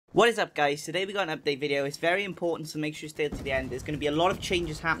What is up, guys? Today we got an update video. It's very important, so make sure you stay to the end. There's going to be a lot of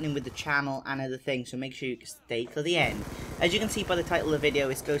changes happening with the channel and other things, so make sure you stay to the end. As you can see by the title of the video,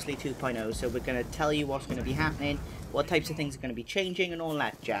 it's Ghostly 2.0, so we're going to tell you what's going to be happening, what types of things are going to be changing, and all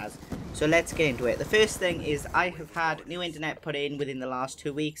that jazz. So let's get into it. The first thing is I have had new internet put in within the last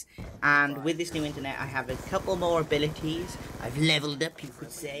 2 weeks, and with this new internet I have a couple more abilities. I've leveled up, you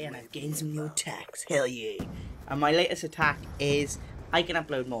could say, and I've gained some new attacks. Hell yeah. And my latest attack is I can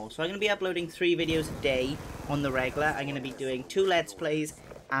upload more. So I'm going to be uploading 3 videos a day on the regular. I'm going to be doing 2 Let's Plays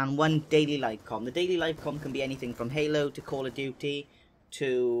and 1 daily live com. The daily live com can be anything from Halo to Call of Duty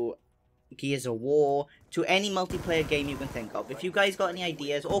to Gears of War to any multiplayer game you can think of. If you guys got any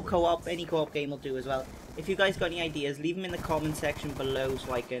ideas, or co-op, any co-op game will do as well. If you guys got any ideas, leave them in the comment section below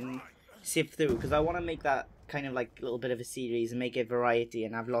so I can sift through, because I want to make that kind of like a little bit of a series and make it variety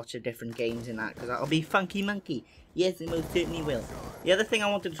and have lots of different games in that, because that'll be funky monkey. Yes, it most certainly will. The other thing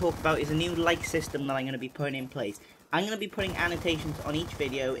I wanted to talk about is a new like system that I'm going to be putting in place. I'm going to be putting annotations on each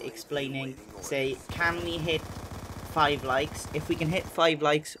video explaining, say, can we hit 5 likes? If we can hit 5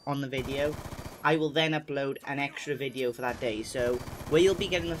 likes on the video, I will then upload an extra video for that day. So where you'll be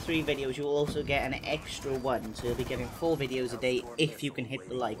getting the 3 videos, you'll also get an extra 1. So you'll be getting 4 videos a day if you can hit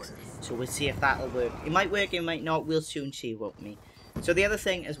the likes. So we'll see if that'll work. It might work, it might not. We'll soon see, won't we? So the other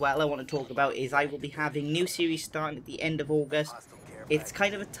thing as well I want to talk about is I will be having new series starting at the end of August. It's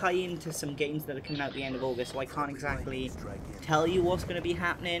kind of a tie-in to some games that are coming out at the end of August, so I can't exactly tell you what's going to be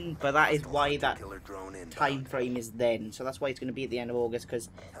happening, but that is why that time frame is then. So that's why it's going to be at the end of August, because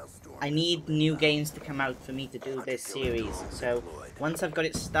I need new games to come out for me to do this series. So once I've got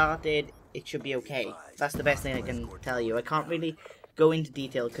it started, it should be okay. That's the best thing I can tell you. I can't really go into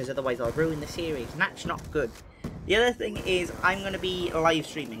detail because otherwise I'll ruin the series, and that's not good. The other thing is I'm going to be live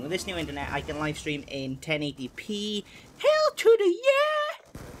streaming. With this new internet, I can live stream in 1080p. Hell to the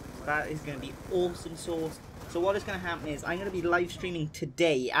yeah! That is going to be awesome sauce. So what is going to happen is I'm going to be live streaming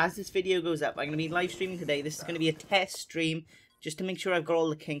today. As this video goes up, I'm going to be live streaming today. This is going to be a test stream just to make sure I've got all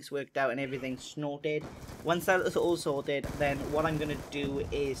the kinks worked out and everything snorted. Once that is all sorted, then what I'm going to do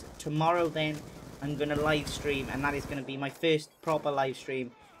is tomorrow then I'm going to live stream, and that is going to be my first proper live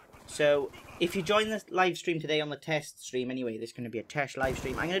stream. So if you join the live stream today on the test stream, anyway, there's going to be a test live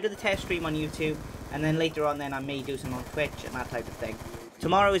stream. I'm going to do the test stream on YouTube, and then later on then I may do some on Twitch and that type of thing.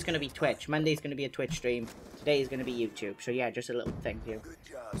 Tomorrow is going to be Twitch, Monday is going to be a Twitch stream, today is going to be YouTube. So yeah, just a little thank you.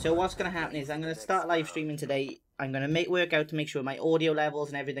 So what's going to happen is I'm going to start live streaming today. I'm going to work out to make sure my audio levels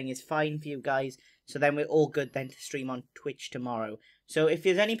and everything is fine for you guys. So then we're all good then to stream on Twitch tomorrow. So if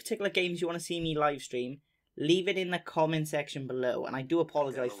there's any particular games you want to see me live stream, leave it in the comment section below, and I do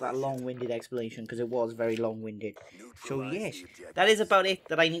apologise for that long-winded explanation because it was very long-winded. So yes, that is about it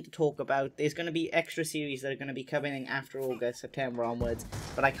that I need to talk about. There's going to be extra series that are going to be coming after August, September onwards,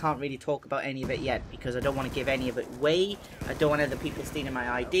 but I can't really talk about any of it yet because I don't want to give any of it away. I don't want other people stealing my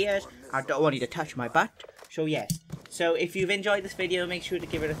ideas. I don't want you to touch my butt. So yes. So if you've enjoyed this video, make sure to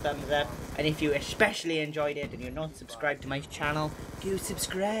give it a thumbs up. And if you especially enjoyed it and you're not subscribed to my channel, do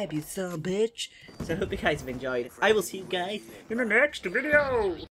subscribe, you son of a bitch. So I hope you guys have enjoyed. I will see you guys in the next video.